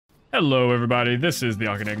Hello everybody, this is the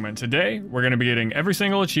Enigma, and today we're going to be getting every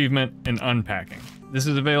single achievement in Unpacking. This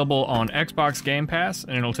is available on Xbox Game Pass,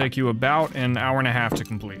 and it'll take you about an hour and a half to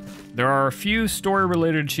complete. There are a few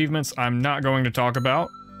story-related achievements I'm not going to talk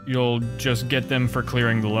about. You'll just get them for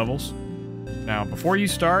clearing the levels. Now, before you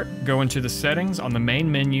start, go into the settings on the main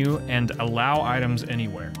menu and allow items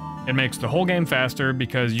anywhere. It makes the whole game faster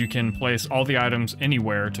because you can place all the items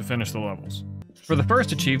anywhere to finish the levels. For the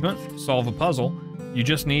first achievement, solve a puzzle, you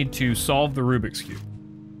just need to solve the Rubik's Cube.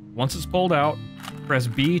 Once it's pulled out, press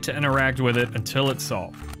B to interact with it until it's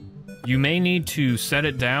solved. You may need to set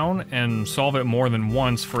it down and solve it more than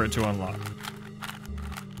once for it to unlock.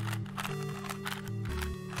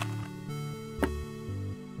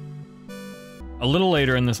 A little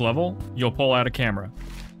later in this level, you'll pull out a camera,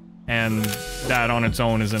 and that on its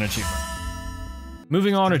own is an achievement.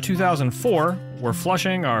 Moving on to 2004, we're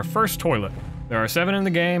flushing our first toilet. There are 7 in the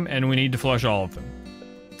game, and we need to flush all of them.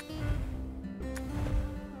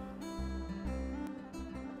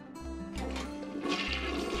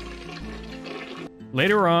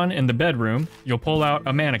 Later on in the bedroom, you'll pull out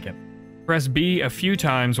a mannequin. Press B a few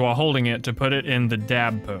times while holding it to put it in the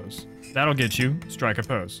dab pose. That'll get you strike a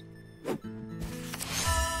pose.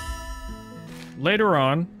 Later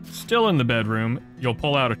on, still in the bedroom, you'll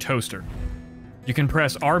pull out a toaster. You can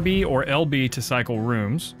press RB or LB to cycle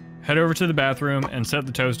rooms, head over to the bathroom, and set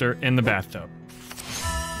the toaster in the bathtub.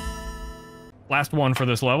 Last one for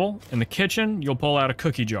this level, in the kitchen, you'll pull out a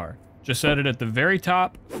cookie jar. Just set it at the very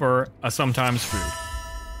top for a sometimes food.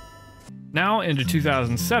 Now into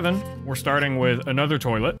 2007, we're starting with another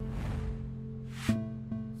toilet.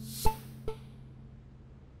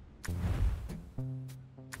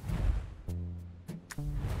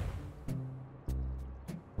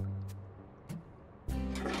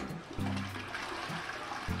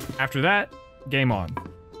 After that, game on.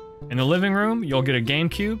 In the living room, you'll get a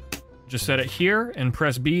GameCube. Just set it here and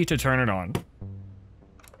press B to turn it on.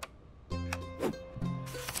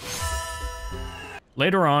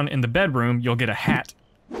 Later on, in the bedroom, you'll get a hat.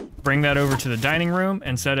 Bring that over to the dining room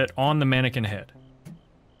and set it on the mannequin head.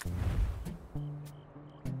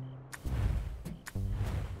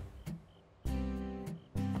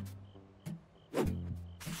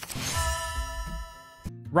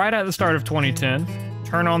 Right at the start of 2010,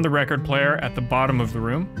 turn on the record player at the bottom of the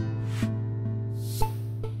room.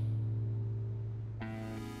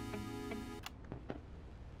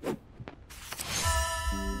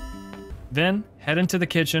 Then, head into the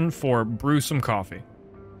kitchen for brew some coffee.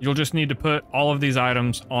 You'll just need to put all of these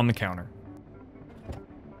items on the counter.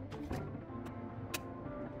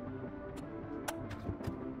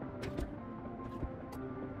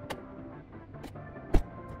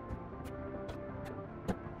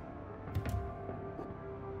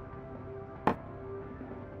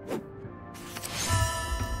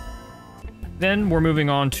 Then we're moving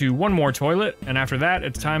on to one more toilet, and after that,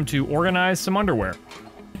 it's time to organize some underwear.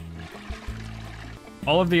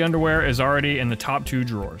 All of the underwear is already in the top 2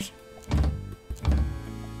 drawers.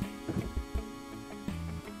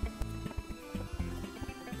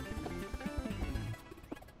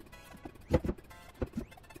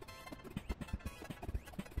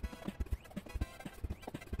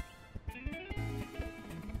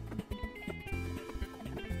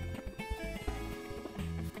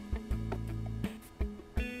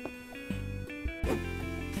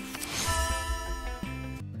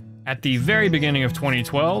 At the very beginning of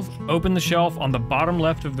 2012, open the shelf on the bottom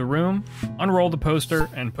left of the room, unroll the poster,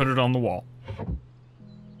 and put it on the wall.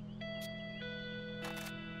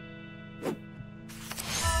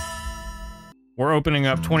 We're opening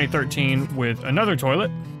up 2013 with another toilet.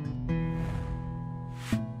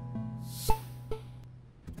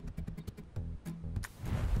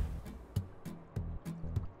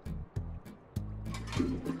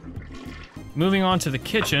 Moving on to the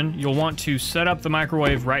kitchen, you'll want to set up the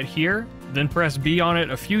microwave right here, then press B on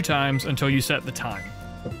it a few times until you set the time.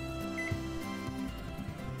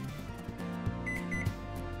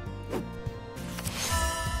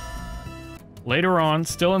 Later on,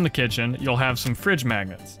 still in the kitchen, you'll have some fridge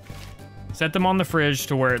magnets. Set them on the fridge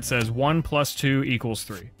to where it says 1 + 2 =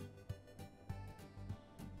 3.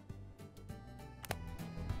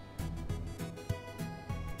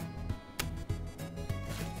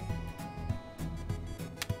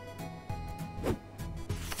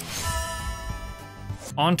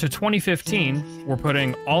 On to 2015, we're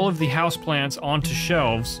putting all of the houseplants onto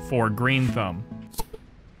shelves for Green Thumb.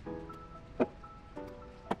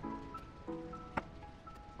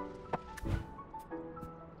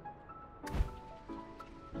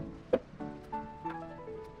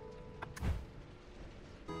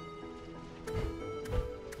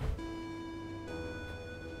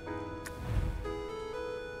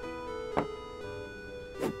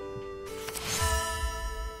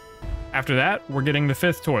 After that, we're getting the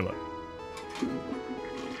 5th toilet.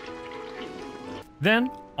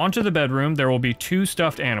 Then, onto the bedroom, there will be 2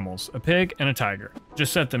 stuffed animals, a pig and a tiger.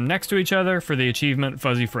 Just set them next to each other for the achievement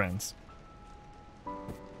Fuzzy Friends.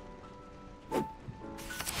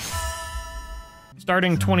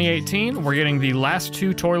 Starting 2018, we're getting the last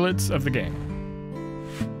 2 toilets of the game.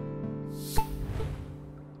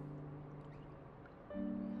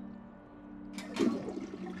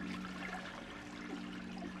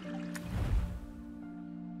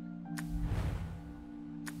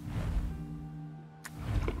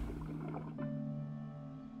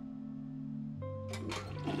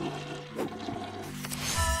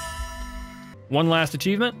 One last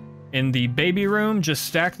achievement. In the baby room, just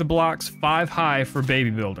stack the blocks 5 high for baby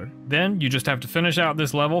builder. Then you just have to finish out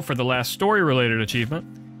this level for the last story related achievement.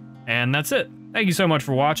 And that's it. Thank you so much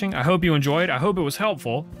for watching. I hope you enjoyed. I hope it was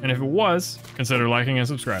helpful. And if it was, consider liking and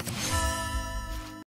subscribing.